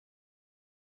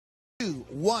2,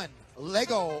 1,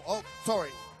 Lego. Oh,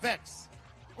 sorry, Vex.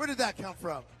 Where did that come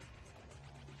from?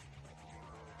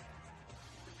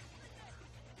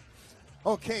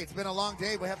 Okay, it's been a long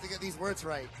day. We have to get these words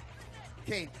right.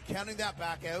 Okay, counting that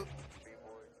back out.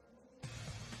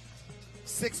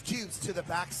 6 cubes to the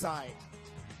backside.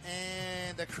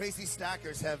 And the crazy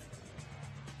stackers have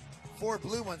 4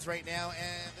 blue ones right now,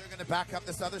 and they're going to back up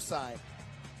this other side.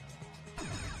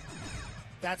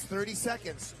 That's 30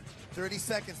 seconds. 30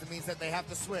 seconds, that means that they have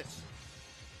to switch.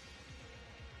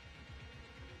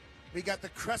 We got the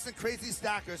Crescent Crazy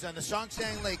Stackers on the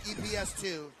Songshan Lake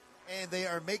EPS2, and they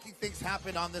are making things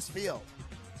happen on this field.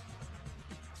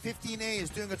 15A is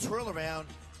doing a twirl around,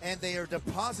 and they are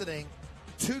depositing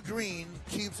 2 green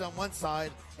cubes on one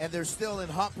side, and they're still in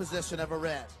hot position of a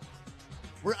red.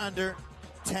 We're under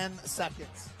 10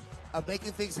 seconds of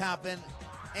making things happen,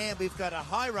 and we've got a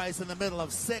high rise in the middle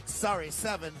of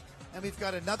 7, and we've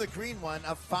got another green one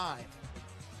of 5.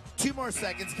 2 more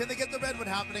seconds. Can they get the red one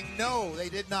happening? No, they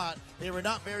did not. They were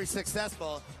not very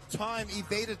successful. Time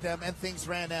evaded them, and things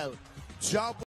ran out. Job